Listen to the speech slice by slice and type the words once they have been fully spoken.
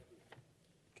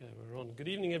Okay, we're on. Good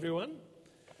evening, everyone.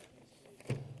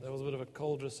 That was a bit of a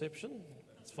cold reception.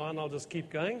 It's fine, I'll just keep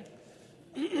going.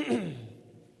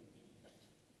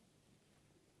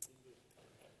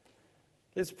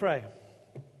 Let's pray.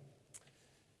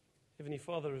 Heavenly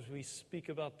Father, as we speak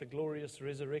about the glorious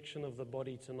resurrection of the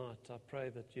body tonight, I pray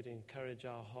that you'd encourage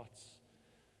our hearts,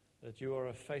 that you are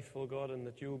a faithful God and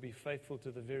that you will be faithful to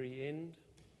the very end,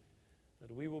 that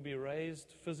we will be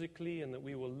raised physically and that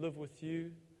we will live with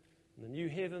you in the new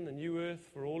heaven, the new earth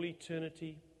for all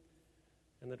eternity,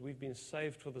 and that we've been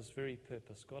saved for this very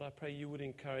purpose. God, I pray you would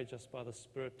encourage us by the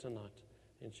Spirit tonight.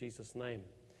 In Jesus' name.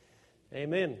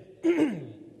 Amen.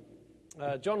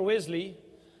 John Wesley,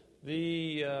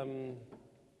 the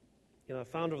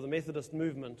founder of the Methodist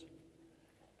movement,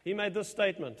 he made this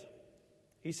statement.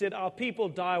 He said, "Our people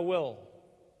die well."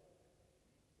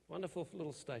 Wonderful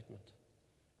little statement.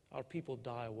 Our people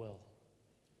die well.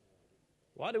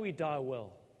 Why do we die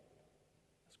well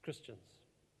as Christians?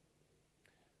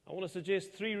 I want to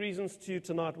suggest 3 reasons to you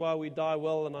tonight why we die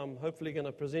well, and I'm hopefully going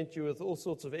to present you with all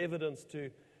sorts of evidence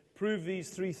to prove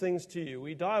these 3 things to you.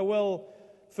 We die well,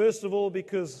 first of all,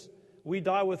 because we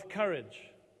die with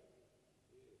courage.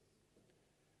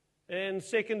 And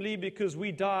secondly, because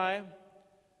we die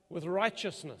with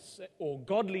righteousness or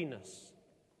godliness.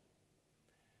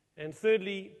 And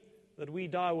thirdly, that we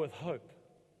die with hope.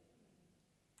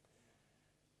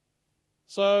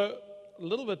 So, a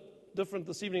little bit different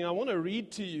this evening. I want to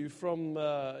read to you from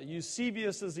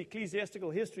Eusebius's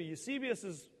Ecclesiastical History. Eusebius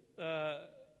is,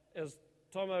 as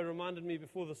Tomo reminded me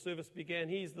before the service began,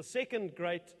 he's the second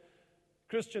great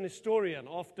Christian historian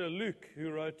after Luke, who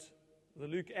wrote the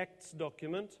Luke Acts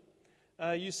document.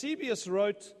 Eusebius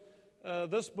wrote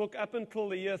this book up until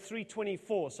the year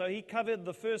 324. So he covered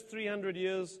the first 300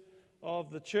 years of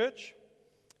the church.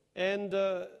 And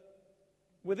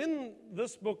within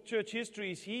this book, Church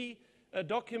Histories, he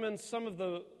documents some of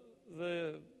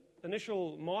the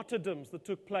initial martyrdoms that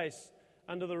took place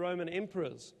under the Roman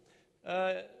emperors.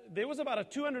 There was about a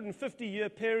 250-year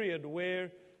period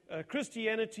where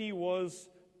Christianity was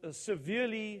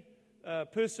severely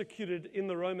persecuted in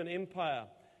the Roman Empire.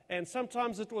 And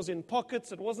sometimes it was in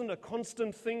pockets. It wasn't a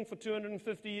constant thing for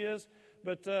 250 years,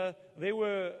 but there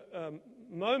were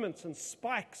moments and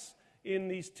spikes in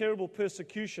these terrible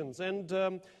persecutions. And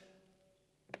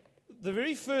the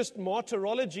very first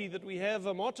martyrology that we have,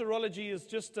 a martyrology is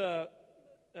just an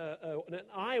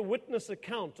eyewitness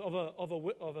account of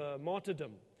a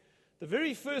martyrdom. The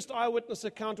very first eyewitness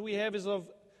account we have is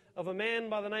of a man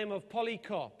by the name of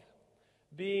Polycarp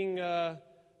being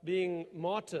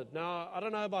martyred. Now, I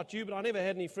don't know about you, but I never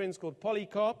had any friends called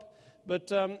Polycarp.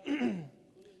 But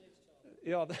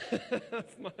yeah,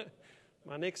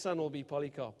 my next son will be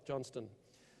Polycarp Johnston.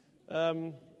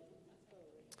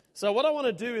 So what I want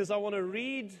to do is I want to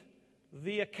read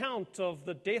the account of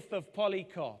the death of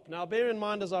Polycarp. Now, bear in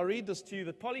mind as I read this to you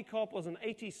that Polycarp was an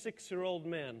 86-year-old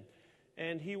man,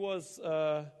 and he was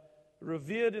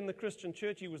revered in the Christian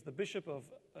church. He was the bishop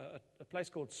of a place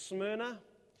called Smyrna.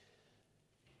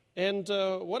 And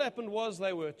what happened was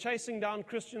they were chasing down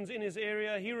Christians in his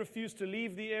area. He refused to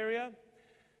leave the area.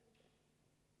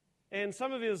 And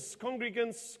some of his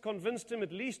congregants convinced him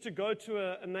at least to go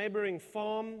to a neighboring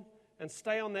farm and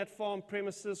stay on that farm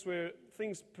premises where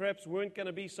things perhaps weren't going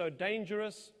to be so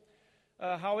dangerous.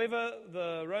 However,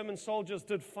 the Roman soldiers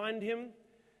did find him.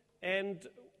 And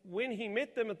when he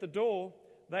met them at the door,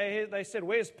 they said,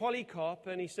 "Where's Polycarp?"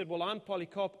 And he said, "Well, I'm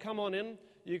Polycarp. Come on in.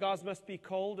 You guys must be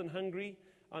cold and hungry.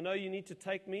 I know you need to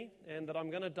take me and that I'm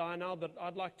going to die now, but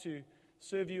I'd like to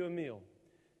serve you a meal."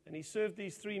 And he served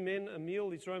these 3 men a meal,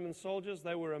 these Roman soldiers.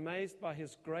 They were amazed by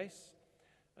his grace,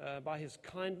 by his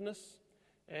kindness.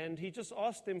 And he just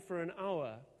asked them for an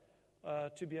hour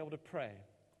to be able to pray.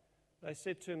 They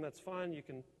said to him, "That's fine, you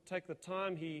can take the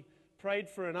time." He prayed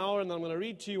for an hour, and I'm going to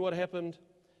read to you what happened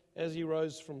as he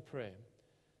rose from prayer.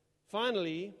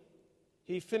 Finally,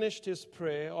 he finished his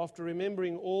prayer after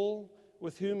remembering all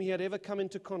with whom he had ever come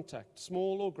into contact,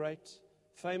 small or great,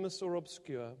 famous or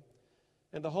obscure.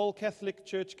 And the whole Catholic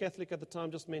Church, Catholic at the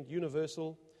time just meant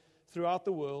universal, throughout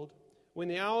the world. When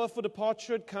the hour for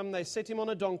departure had come, they set him on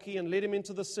a donkey and led him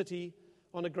into the city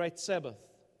on a great Sabbath.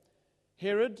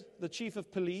 Herod, the chief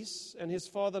of police, and his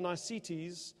father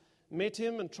Nicetes met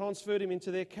him and transferred him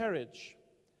into their carriage.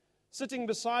 Sitting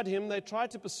beside him, they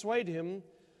tried to persuade him,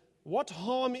 "What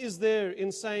harm is there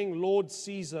in saying, 'Lord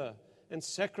Caesar,' and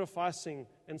sacrificing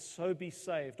and so be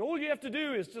saved? All you have to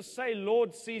do is just say,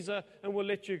 'Lord Caesar,' and we'll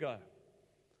let you go.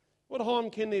 What harm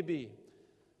can there be?"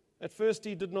 At first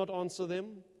he did not answer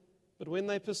them, but when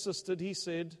they persisted, he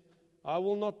said, "I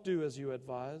will not do as you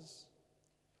advise."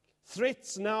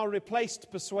 Threats now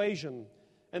replaced persuasion,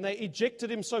 and they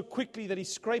ejected him so quickly that he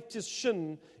scraped his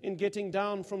shin in getting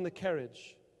down from the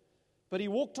carriage. But he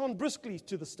walked on briskly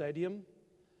to the stadium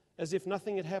as if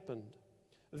nothing had happened.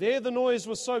 There the noise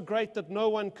was so great that no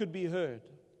one could be heard.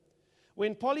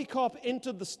 When Polycarp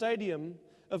entered the stadium,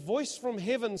 a voice from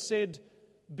heaven said,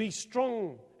 "Be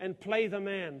strong and play the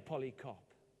man, Polycarp."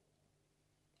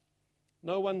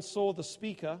 No one saw the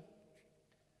speaker,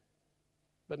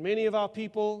 but many of our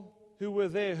people who were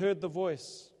there heard the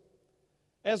voice.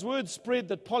 As word spread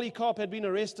that Polycarp had been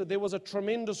arrested, there was a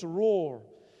tremendous roar.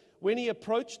 When he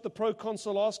approached, the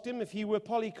proconsul asked him if he were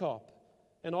Polycarp.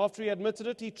 And after he admitted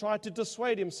it, he tried to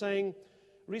dissuade him, saying,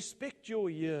 "Respect your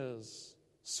years.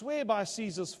 Swear by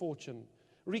Caesar's fortune.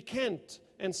 Recant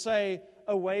and say,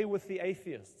 'Away with the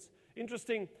atheists.'"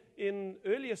 Interesting, in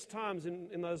earliest times,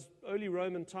 in those early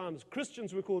Roman times,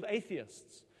 Christians were called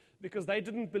atheists because they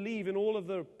didn't believe in all of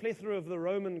the plethora of the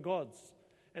Roman gods.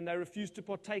 And they refused to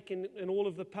partake in all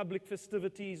of the public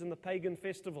festivities and the pagan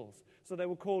festivals. So they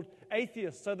were called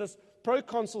atheists. So this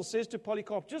proconsul says to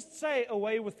Polycarp, "Just say,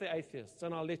 'Away with the atheists,'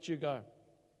 and I'll let you go."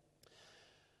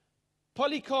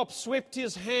 Polycarp swept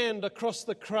his hand across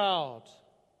the crowd,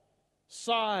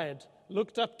 sighed,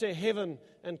 looked up to heaven,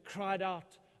 and cried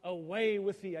out, "Away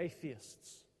with the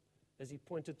atheists," as he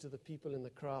pointed to the people in the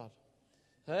crowd.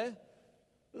 Hey?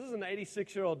 This is an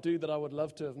 86-year-old dude that I would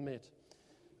love to have met.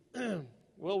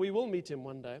 Well, we will meet him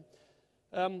one day.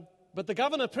 But the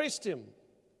governor pressed him,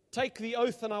 "Take the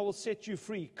oath and I will set you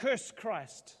free. Curse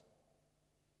Christ."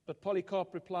 But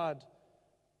Polycarp replied,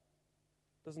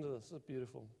 listen to this, this is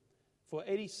beautiful. "For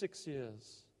 86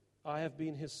 years I have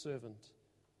been his servant,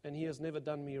 and he has never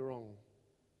done me wrong.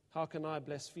 How can I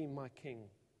blaspheme my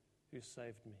king who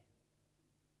saved me?"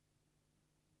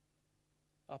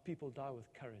 Our people die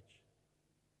with courage.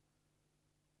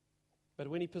 But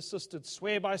when he persisted,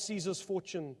 "Swear by Caesar's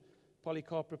fortune,"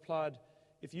 Polycarp replied,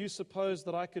 "If you suppose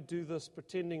that I could do this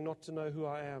pretending not to know who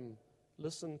I am,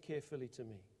 listen carefully to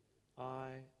me.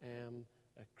 I am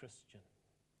a Christian.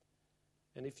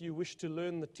 And if you wish to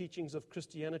learn the teachings of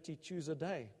Christianity, choose a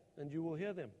day, and you will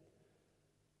hear them."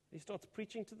 He starts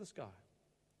preaching to this guy.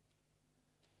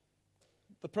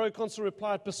 The proconsul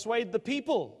replied, "Persuade the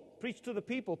people, preach to the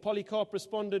people." Polycarp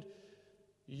responded,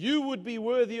 "You would be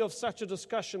worthy of such a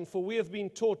discussion, for we have been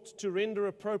taught to render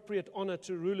appropriate honor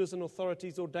to rulers and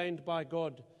authorities ordained by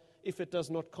God, if it does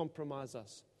not compromise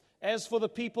us. As for the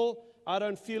people, I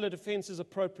don't feel a defense is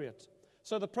appropriate."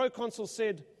 So the proconsul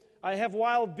said, "I have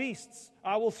wild beasts.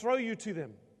 I will throw you to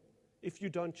them if you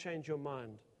don't change your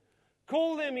mind."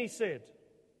 "Call them," he said,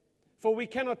 "for we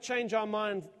cannot change our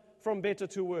mind from better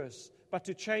to worse, but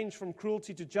to change from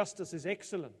cruelty to justice is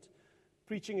excellent."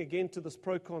 Preaching again to this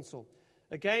proconsul.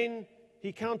 Again,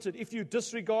 he countered, "If you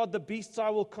disregard the beasts,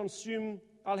 I'll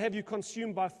have you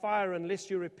consumed by fire unless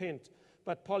you repent."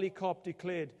 But Polycarp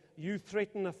declared, "You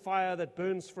threaten a fire that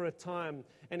burns for a time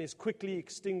and is quickly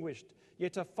extinguished.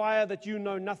 Yet a fire that you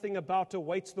know nothing about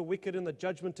awaits the wicked in the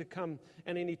judgment to come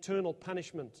and in eternal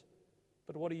punishment.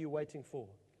 But what are you waiting for?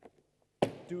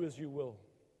 Do as you will."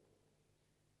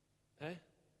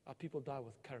 Our people die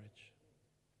with courage.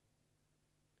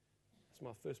 That's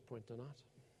my first point tonight.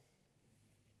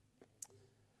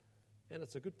 And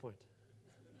it's a good point.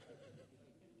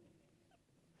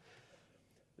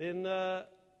 Then,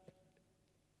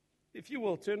 if you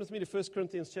will, turn with me to 1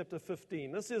 Corinthians chapter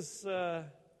 15. This is,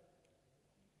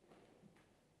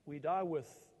 we die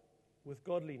with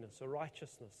godliness or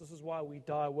righteousness. This is why we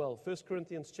die well. 1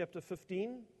 Corinthians chapter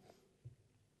 15.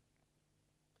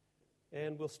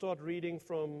 And we'll start reading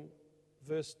from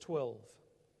verse 12.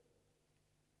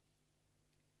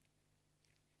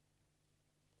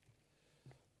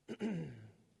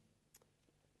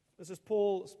 This is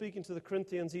Paul speaking to the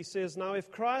Corinthians. He says, "Now if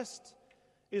Christ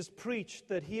is preached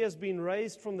that he has been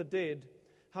raised from the dead,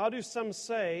 how do some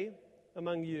say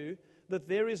among you that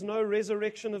there is no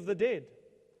resurrection of the dead?"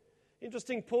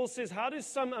 Interesting, Paul says, how do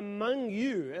some among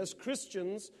you as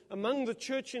Christians, among the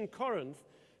church in Corinth,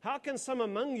 how can some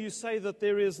among you say that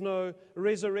there is no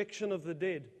resurrection of the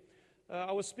dead?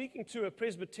 I was speaking to a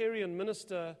Presbyterian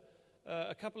minister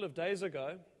a couple of days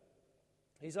ago.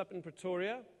 He's up in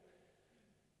Pretoria.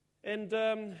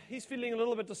 And he's feeling a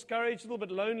little bit discouraged, a little bit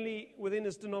lonely within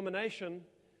his denomination.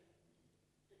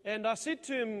 And I said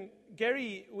to him,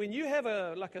 "Gary, when you have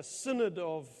a synod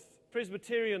of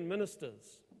Presbyterian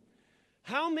ministers,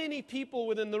 how many people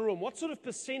within the room, what sort of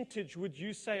percentage would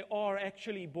you say are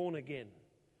actually born again?"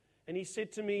 And he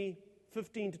said to me,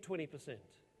 15 to 20%.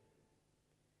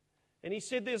 And he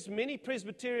said there's many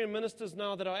Presbyterian ministers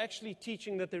now that are actually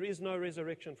teaching that there is no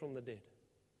resurrection from the dead.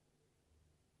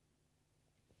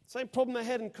 Same problem I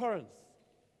had in Corinth.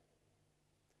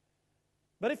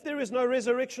 But if there is no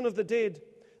resurrection of the dead,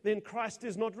 then Christ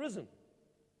is not risen.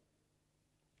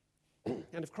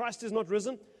 And if Christ is not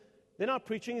risen, then our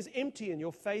preaching is empty and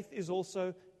your faith is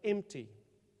also empty.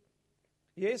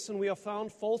 Yes, and we are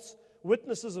found false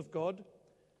witnesses of God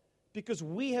because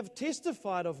we have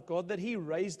testified of God that He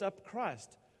raised up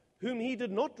Christ, whom He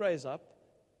did not raise up,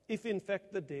 if in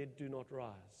fact the dead do not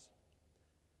rise.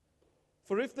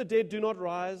 For if the dead do not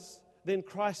rise, then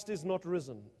Christ is not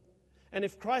risen. And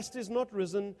if Christ is not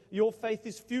risen, your faith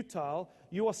is futile,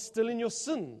 you are still in your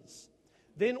sins.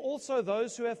 Then also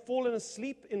those who have fallen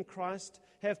asleep in Christ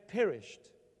have perished.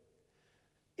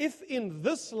 If in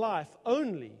this life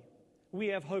only we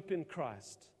have hope in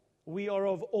Christ, we are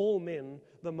of all men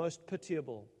the most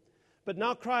pitiable. But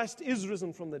now Christ is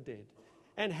risen from the dead,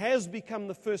 and has become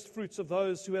the first fruits of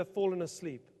those who have fallen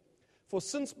asleep. For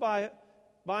since by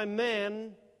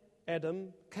man, Adam,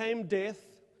 came death,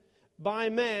 by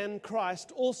man,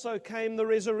 Christ, also came the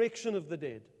resurrection of the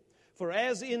dead. For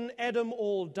as in Adam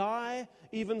all die,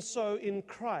 even so in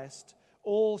Christ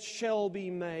all shall be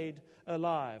made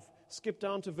alive. Skip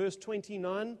down to verse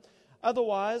 29.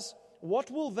 Otherwise,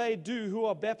 what will they do who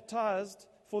are baptized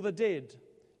for the dead?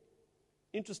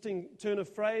 Interesting turn of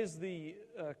phrase. The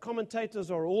commentators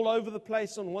are all over the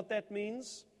place on what that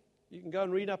means. You can go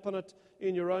and read up on it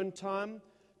in your own time.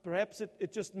 Perhaps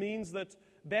it just means that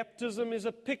baptism is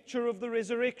a picture of the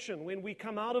resurrection. When we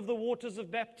come out of the waters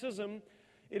of baptism,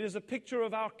 it is a picture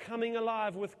of our coming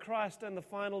alive with Christ and the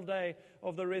final day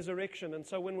of the resurrection. And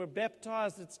so when we're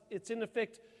baptized, it's in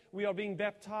effect, we are being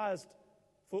baptized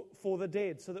for the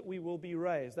dead so that we will be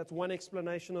raised. That's one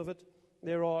explanation of it.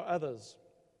 There are others.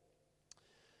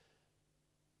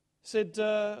 Said,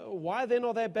 why then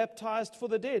are they baptized for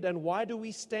the dead? And why do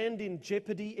we stand in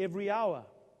jeopardy every hour?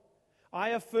 I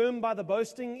affirm by the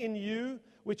boasting in you,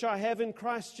 which I have in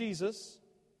Christ Jesus,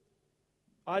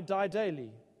 I die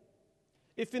daily.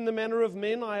 If in the manner of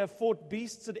men I have fought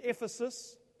beasts at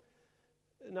Ephesus.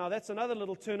 Now that's another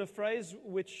little turn of phrase,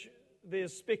 which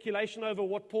there's speculation over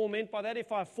what Paul meant by that.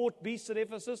 If I fought beasts at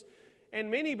Ephesus. And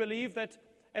many believe that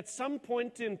at some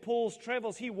point in Paul's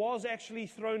travels, he was actually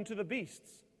thrown to the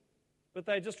beasts. But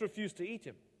they just refused to eat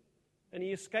him. And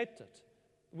he escaped it.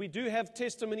 We do have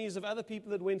testimonies of other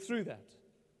people that went through that,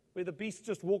 where the beasts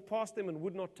just walked past them and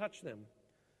would not touch them.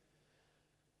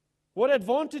 What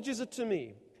advantage is it to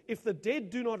me? If the dead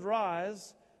do not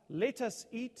rise, let us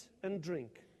eat and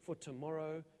drink, for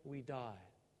tomorrow we die.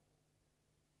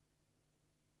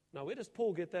 Now, where does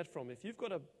Paul get that from? If you've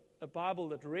got a Bible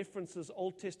that references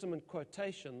Old Testament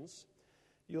quotations,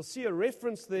 you'll see a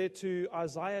reference there to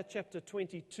Isaiah chapter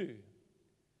 22.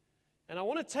 And I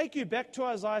want to take you back to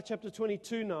Isaiah chapter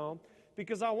 22 now,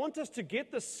 because I want us to get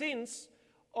the sense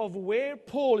of where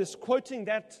Paul is quoting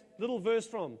that little verse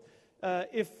from.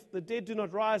 If the dead do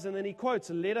not rise, and then he quotes,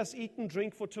 let us eat and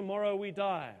drink, for tomorrow we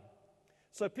die.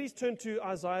 So please turn to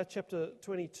Isaiah chapter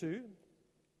 22.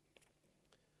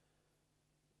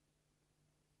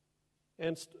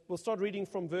 And we'll start reading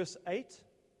from verse 8.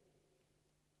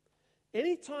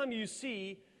 Anytime you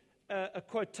see a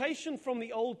quotation from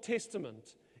the Old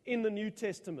Testament in the New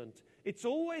Testament, it's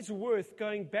always worth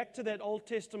going back to that Old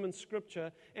Testament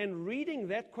scripture and reading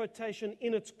that quotation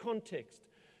in its context,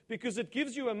 because it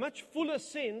gives you a much fuller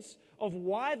sense of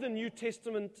why the New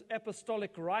Testament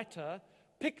apostolic writer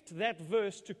picked that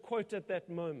verse to quote at that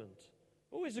moment.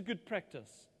 Always a good practice.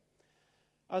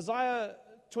 Isaiah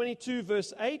 22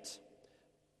 verse 8,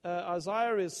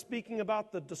 Isaiah is speaking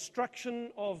about the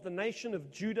destruction of the nation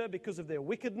of Judah because of their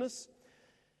wickedness.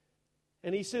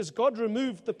 And he says, God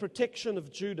removed the protection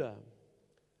of Judah.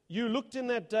 You looked in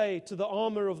that day to the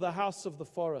armor of the house of the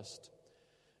forest.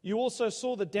 You also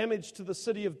saw the damage to the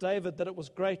city of David, that it was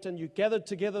great, and you gathered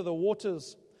together the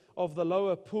waters of the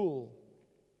lower pool.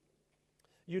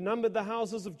 You numbered the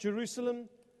houses of Jerusalem,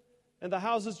 and the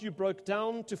houses you broke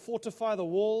down to fortify the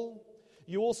wall.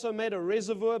 You also made a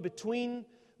reservoir between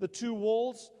the two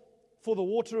walls for the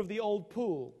water of the old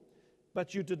pool,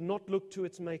 but you did not look to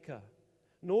its maker,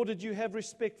 nor did you have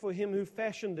respect for him who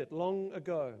fashioned it long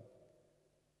ago.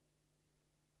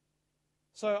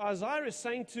 So Isaiah is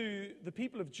saying to the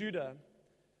people of Judah,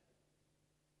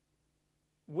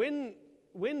 when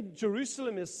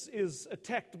Jerusalem is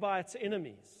attacked by its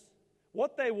enemies,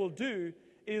 what they will do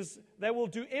is they will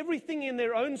do everything in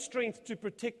their own strength to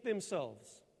protect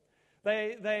themselves.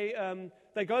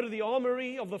 They go to the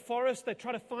armory of the forest. They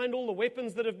try to find all the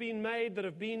weapons that have been made, that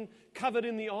have been covered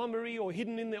in the armory or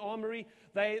hidden in the armory.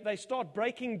 They start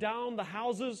breaking down the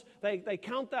houses. They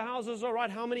count the houses. All right,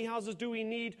 how many houses do we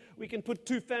need? We can put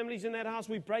 2 families in that house.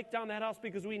 We break down that house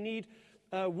because we need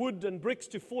wood and bricks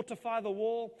to fortify the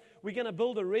wall. We're going to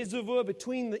build a reservoir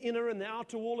between the inner and the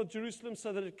outer wall of Jerusalem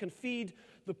so that it can feed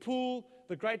the pool,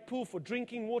 the great pool for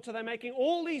drinking water. They're making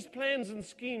all these plans and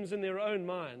schemes in their own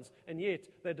minds, and yet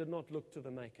they did not look to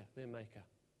the Maker, their Maker.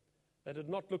 They did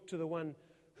not look to the one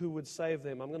who would save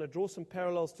them. I'm going to draw some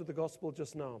parallels to the gospel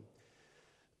just now.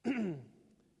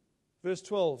 Verse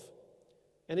 12,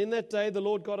 and in that day the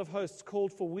Lord God of hosts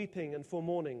called for weeping and for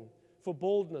mourning, for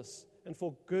baldness and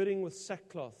for girding with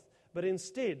sackcloth, but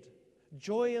instead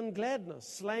joy and gladness,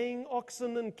 slaying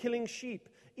oxen and killing sheep,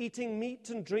 eating meat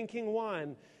and drinking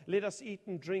wine. Let us eat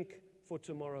and drink, for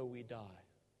tomorrow we die.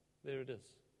 There it is.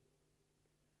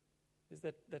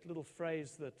 There's that little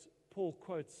phrase that Paul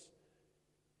quotes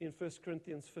in 1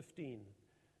 Corinthians 15.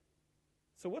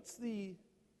 So what's the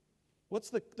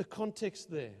context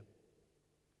there?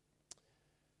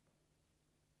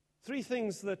 Three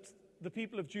things that the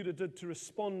people of Judah did to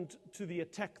respond to the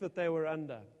attack that they were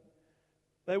under.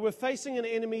 They were facing an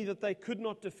enemy that they could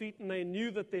not defeat, and they knew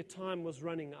that their time was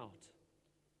running out.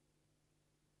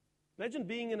 Imagine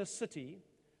being in a city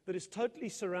that is totally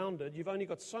surrounded. You've only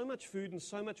got so much food and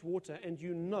so much water, and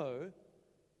you know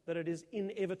that it is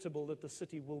inevitable that the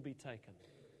city will be taken.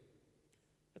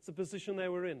 That's the position they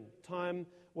were in. Time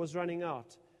was running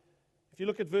out. If you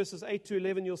look at verses 8 to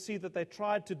 11, you'll see that they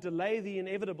tried to delay the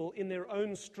inevitable in their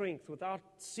own strength without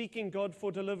seeking God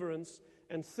for deliverance.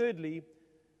 And thirdly,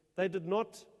 they did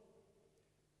not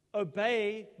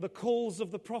obey the calls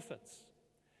of the prophets.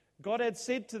 God had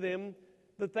said to them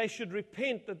that they should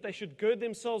repent, that they should gird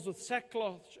themselves with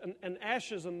sackcloth and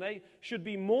ashes, and they should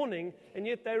be mourning, and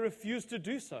yet they refused to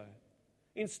do so.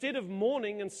 Instead of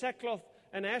mourning and sackcloth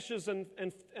and ashes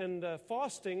and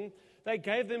fasting, they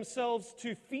gave themselves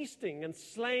to feasting and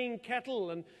slaying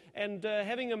cattle and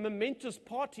having a momentous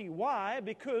party. Why?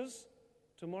 Because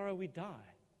tomorrow we die.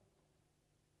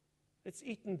 Let's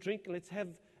eat and drink and let's have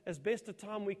as best a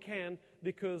time we can,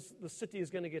 because the city is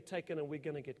going to get taken and we're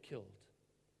going to get killed.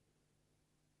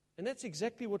 And that's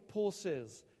exactly what Paul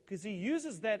says, because he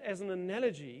uses that as an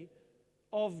analogy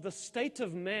of the state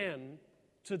of man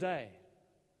today.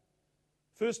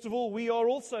 First of all, we are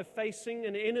also facing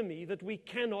an enemy that we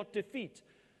cannot defeat.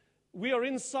 We are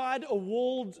inside a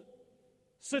walled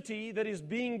city that is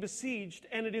being besieged,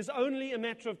 and it is only a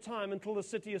matter of time until the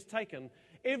city is taken.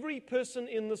 Every person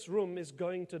in this room is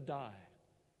going to die.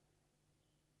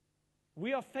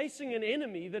 We are facing an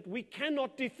enemy that we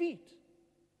cannot defeat.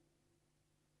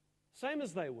 Same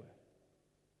as they were.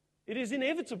 It is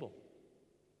inevitable.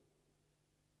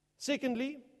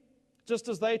 Secondly, just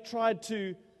as they tried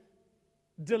to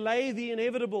delay the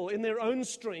inevitable in their own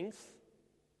strength,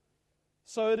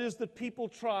 so it is that people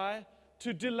try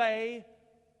to delay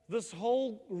this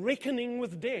whole reckoning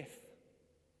with death.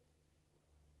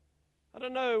 I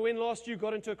don't know when last you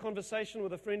got into a conversation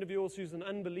with a friend of yours who's an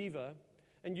unbeliever,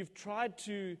 and you've tried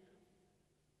to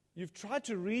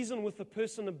reason with the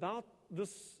person about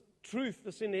this truth,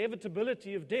 this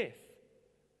inevitability of death,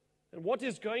 and what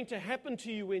is going to happen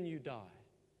to you when you die.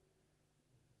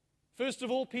 First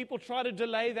of all, people try to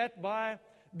delay that by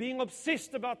being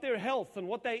obsessed about their health and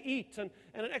what they eat. And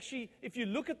actually, if you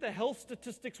look at the health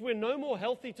statistics, we're no more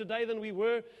healthy today than we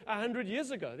were 100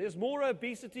 years ago. There's more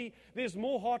obesity, there's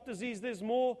more heart disease, there's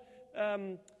more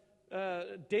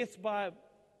deaths by,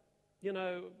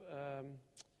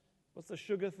 what's the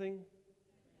sugar thing?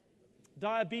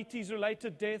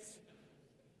 Diabetes-related deaths.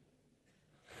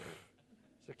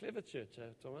 It's a clever church,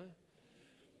 Tomo.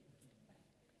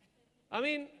 I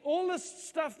mean, all this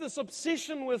stuff, this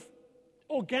obsession with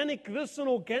organic this and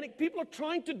organic, people are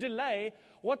trying to delay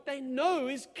what they know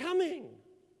is coming.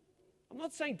 I'm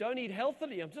not saying don't eat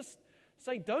healthily. I'm just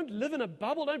saying don't live in a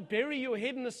bubble. Don't bury your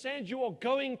head in the sand. You are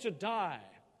going to die.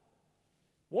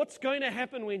 What's going to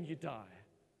happen when you die?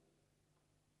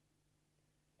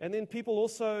 And then people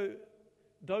also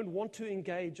don't want to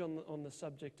engage on the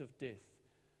subject of death.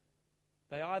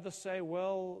 They either say,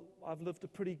 well, I've lived a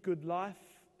pretty good life,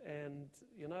 and,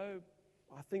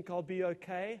 I think I'll be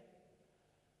okay.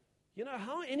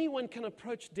 How anyone can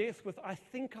approach death with, I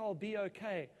think I'll be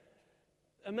okay,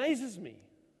 amazes me.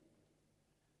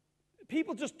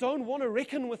 People just don't want to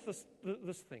reckon with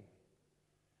this thing.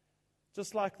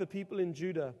 Just like the people in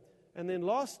Judah. And then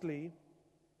lastly,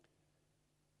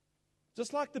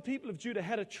 just like the people of Judah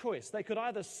had a choice, they could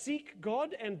either seek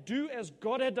God and do as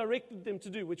God had directed them to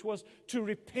do, which was to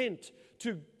repent,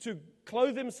 to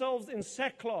clothe themselves in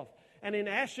sackcloth and in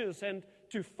ashes, and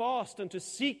to fast and to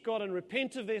seek God and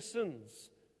repent of their sins.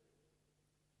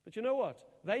 But you know what?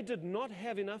 They did not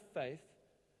have enough faith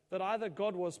that either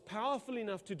God was powerful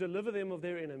enough to deliver them of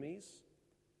their enemies,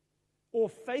 or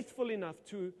faithful enough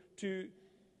to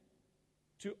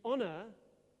to honor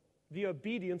the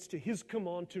obedience to his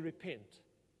command to repent.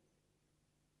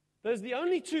 Those are the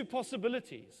only two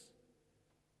possibilities.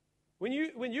 When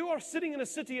you are sitting in a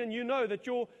city and you know that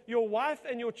your wife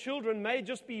and your children may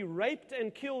just be raped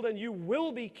and killed and you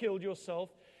will be killed yourself,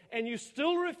 and you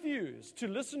still refuse to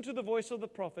listen to the voice of the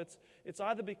prophets, it's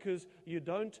either because you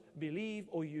don't believe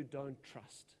or you don't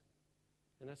trust.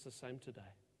 And that's the same today.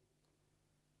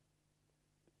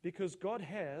 Because God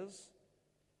has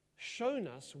shown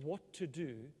us what to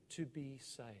do to be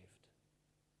saved.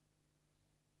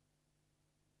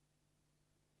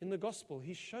 In the gospel,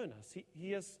 He's shown us.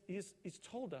 He's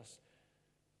told us.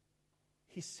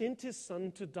 He sent His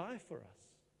Son to die for us.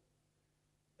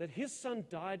 That His Son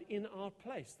died in our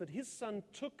place. That His Son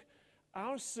took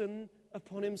our sin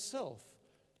upon Himself.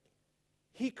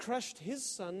 He crushed His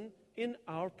Son in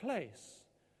our place.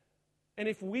 And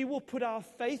if we will put our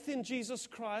faith in Jesus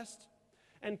Christ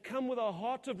and come with a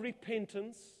heart of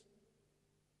repentance,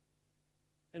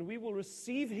 and we will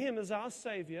receive Him as our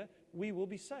Savior, we will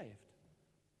be saved.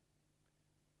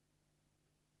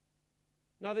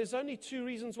 Now, there's only two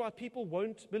reasons why people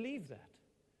won't believe that,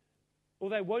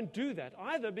 or they won't do that.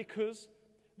 Either because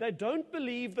they don't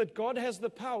believe that God has the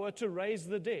power to raise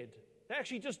the dead. They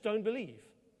actually just don't believe.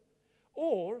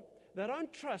 Or they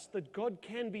don't trust that God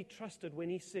can be trusted when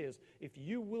He says, if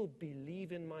you will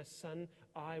believe in my Son,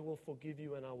 I will forgive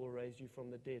you and I will raise you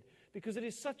from the dead. Because it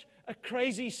is such a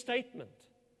crazy statement.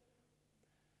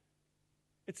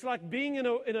 It's like being in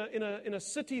a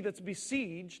city that's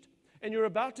besieged, and you're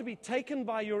about to be taken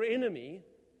by your enemy,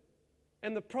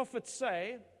 and the prophets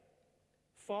say,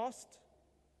 fast,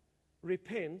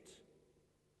 repent,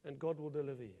 and God will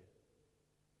deliver you.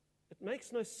 It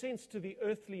makes no sense to the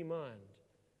earthly mind,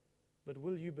 but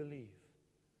will you believe?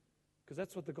 Because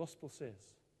that's what the gospel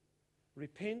says.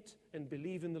 Repent and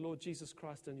believe in the Lord Jesus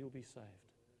Christ, and you'll be saved,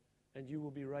 and you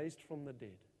will be raised from the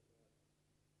dead.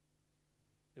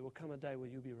 There will come a day where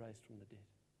you'll be raised from the dead.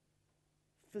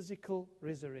 Physical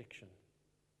resurrection.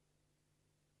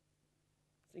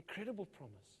 It's an incredible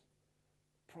promise.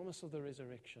 Promise of the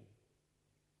resurrection.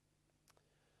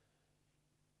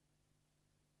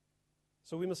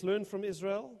 So we must learn from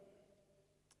Israel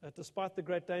that despite the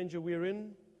great danger we're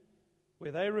in,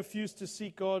 where they refuse to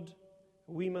seek God,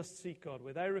 we must seek God.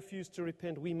 Where they refuse to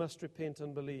repent, we must repent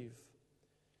and believe.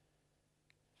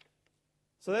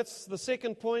 So that's the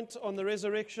second point on the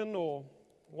resurrection, or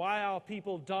why our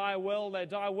people die well. They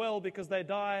die well because they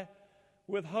die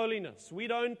with holiness. We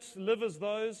don't live as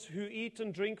those who eat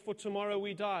and drink, for tomorrow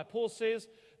we die. Paul says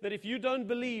that if you don't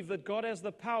believe that God has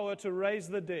the power to raise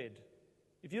the dead,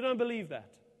 if you don't believe that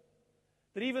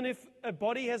even if a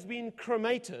body has been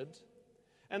cremated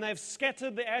and they've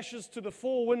scattered the ashes to the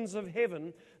four winds of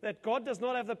heaven, that God does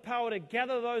not have the power to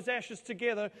gather those ashes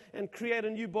together and create a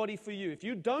new body for you. If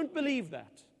you don't believe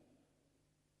that,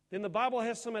 then the Bible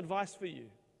has some advice for you.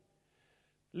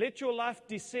 Let your life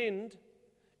descend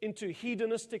into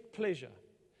hedonistic pleasure.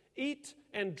 Eat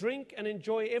and drink and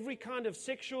enjoy every kind of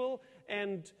sexual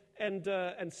and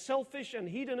selfish and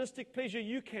hedonistic pleasure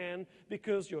you can,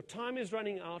 because your time is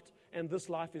running out and this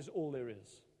life is all there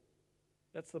is.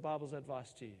 That's the Bible's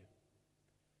advice to you.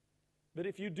 But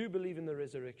if you do believe in the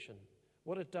resurrection,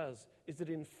 what it does is it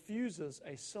infuses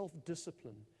a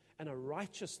self-discipline and a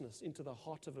righteousness into the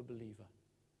heart of a believer.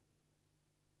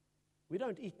 We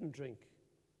don't eat and drink,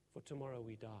 for tomorrow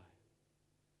we die.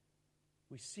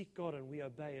 We seek God and we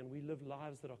obey and we live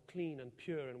lives that are clean and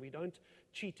pure, and we don't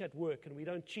cheat at work, and we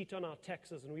don't cheat on our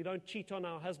taxes, and we don't cheat on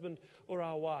our husband or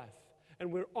our wife,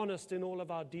 and we're honest in all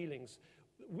of our dealings.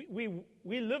 We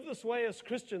live this way as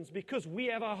Christians because we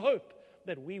have a hope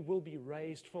that we will be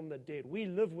raised from the dead. We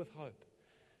live with hope.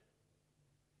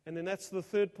 And then that's the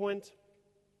third point,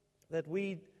 that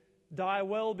we die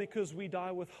well because we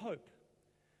die with hope.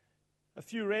 A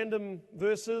few random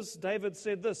verses. David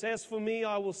said this, "As for me,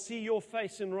 I will see your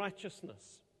face in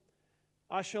righteousness.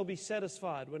 I shall be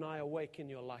satisfied when I awake in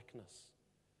your likeness."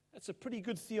 That's a pretty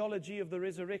good theology of the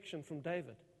resurrection from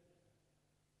David.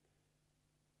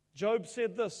 Job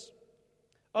said this,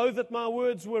 "Oh, that my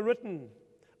words were written.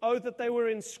 Oh, that they were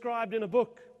inscribed in a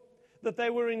book, that they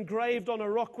were engraved on a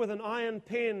rock with an iron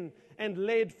pen and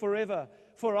lead forever.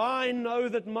 For I know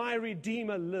that my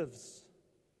Redeemer lives,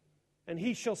 and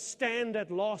He shall stand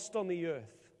at last on the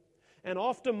earth. And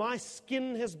after my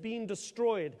skin has been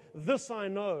destroyed, this I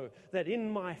know, that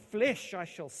in my flesh I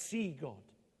shall see God."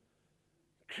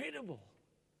 Incredible.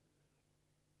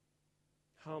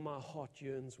 How my heart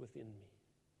yearns within me.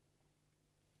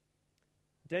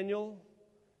 Daniel,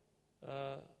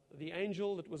 the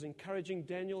angel that was encouraging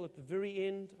Daniel at the very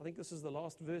end, I think this is the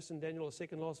last verse in Daniel, the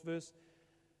second last verse.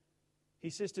 He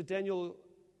says to Daniel,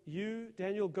 you,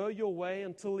 Daniel, go your way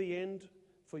until the end,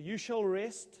 for you shall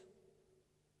rest,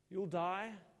 you'll die,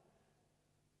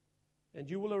 and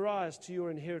you will arise to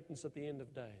your inheritance at the end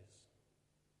of days.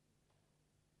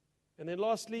 And then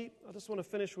lastly, I just want to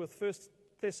finish with 1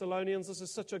 Thessalonians. This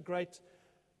is such a great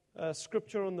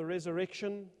scripture on the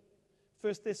resurrection.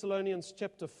 1 Thessalonians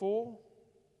chapter 4.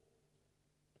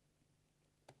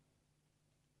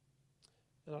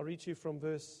 And I'll read to you from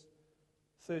verse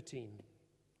 13.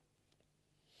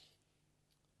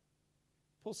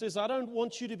 Paul says, I don't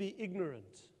want you to be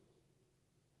ignorant,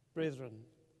 brethren,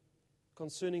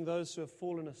 concerning those who have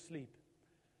fallen asleep.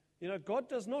 You know, God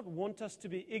does not want us to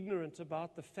be ignorant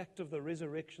about the fact of the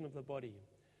resurrection of the body.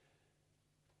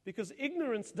 Because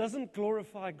ignorance doesn't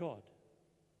glorify God.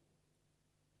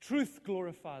 Truth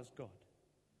glorifies God.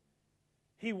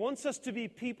 He wants us to be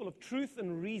people of truth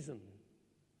and reason.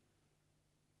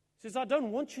 He says, I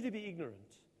don't want you to be ignorant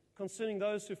concerning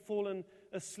those who've fallen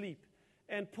asleep.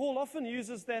 And Paul often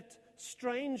uses that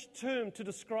strange term to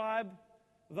describe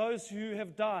those who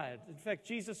have died. In fact,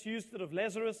 Jesus used it of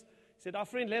Lazarus. He said, our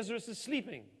friend Lazarus is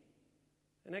sleeping.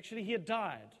 And actually he had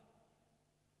died.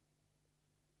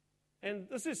 And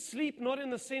this is sleep not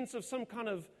in the sense of some kind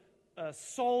of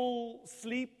soul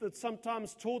sleep that's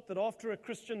sometimes taught that after a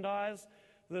Christian dies,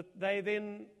 that they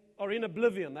then are in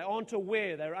oblivion. They aren't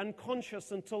aware. They're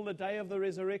unconscious until the day of the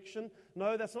resurrection.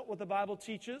 No, that's not what the Bible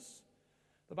teaches.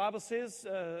 The Bible says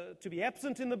to be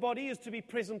absent in the body is to be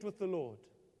present with the Lord.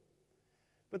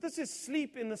 But this is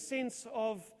sleep in the sense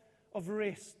of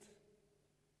rest.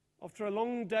 After a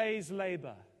long day's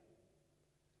labor,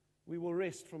 we will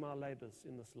rest from our labors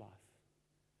in this life.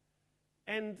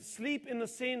 And sleep in the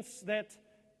sense that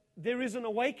there is an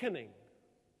awakening.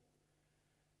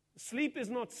 Sleep is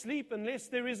not sleep unless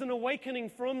there is an awakening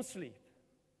from sleep.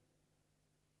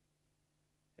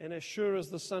 And as sure as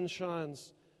the sun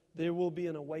shines, there will be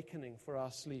an awakening for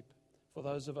our sleep, for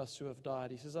those of us who have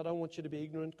died. He says, I don't want you to be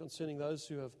ignorant concerning those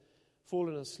who have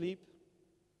fallen asleep,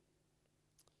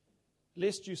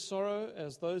 lest you sorrow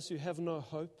as those who have no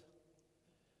hope.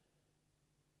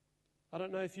 I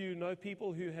don't know if you know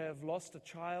people who have lost a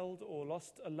child or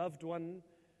lost a loved one,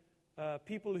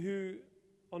 people who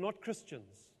are not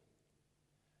Christians.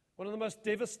 One of the most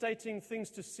devastating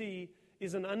things to see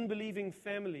is an unbelieving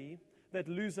family that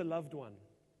lose a loved one.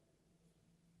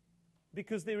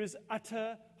 Because there is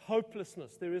utter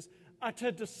hopelessness. There is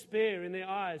utter despair in their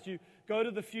eyes. You go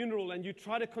to the funeral and you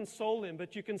try to console them,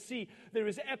 but you can see there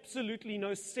is absolutely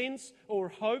no sense or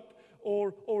hope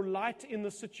or light in the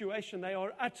situation. They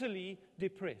are utterly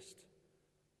depressed.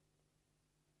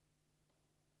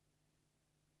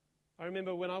 I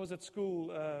remember when I was at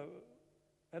school, I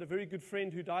had a very good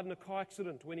friend who died in a car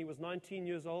accident when he was 19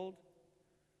 years old.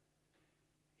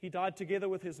 He died together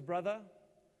with his brother.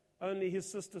 Only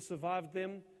his sister survived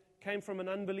them, came from an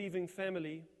unbelieving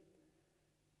family.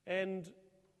 And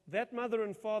that mother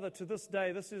and father to this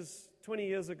day, this is 20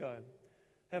 years ago,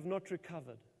 have not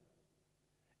recovered.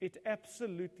 It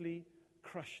absolutely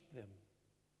crushed them.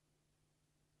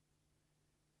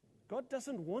 God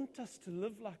doesn't want us to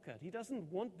live like that. He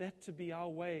doesn't want that to be our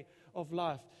way of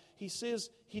life. He says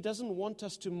He doesn't want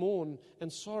us to mourn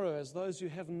and sorrow as those who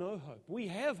have no hope. We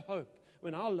have hope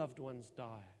when our loved ones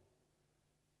die.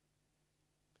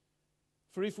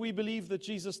 For if we believe that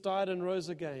Jesus died and rose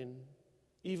again,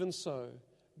 even so,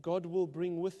 God will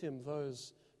bring with Him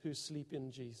those who sleep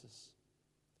in Jesus.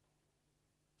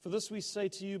 For this we say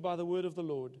to you by the word of the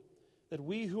Lord, that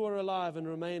we who are alive and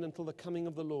remain until the coming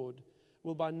of the Lord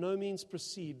will by no means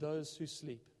precede those who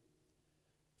sleep.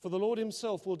 For the Lord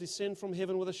Himself will descend from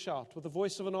heaven with a shout, with the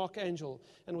voice of an archangel,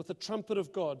 and with the trumpet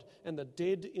of God, and the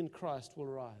dead in Christ will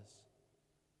rise.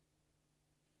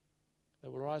 They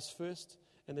will rise first,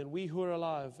 and then we who are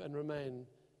alive and remain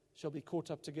shall be caught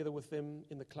up together with them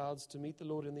in the clouds to meet the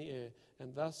Lord in the air,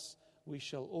 and thus we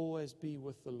shall always be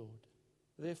with the Lord.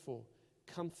 Therefore,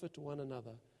 comfort one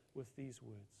another with these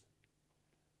words.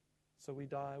 So we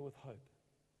die with hope.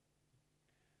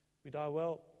 We die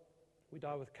well. We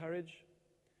die with courage.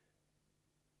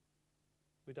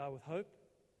 We die with hope.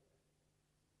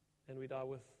 And we die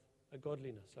with a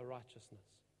godliness, a righteousness.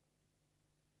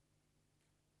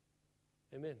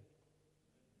 Amen.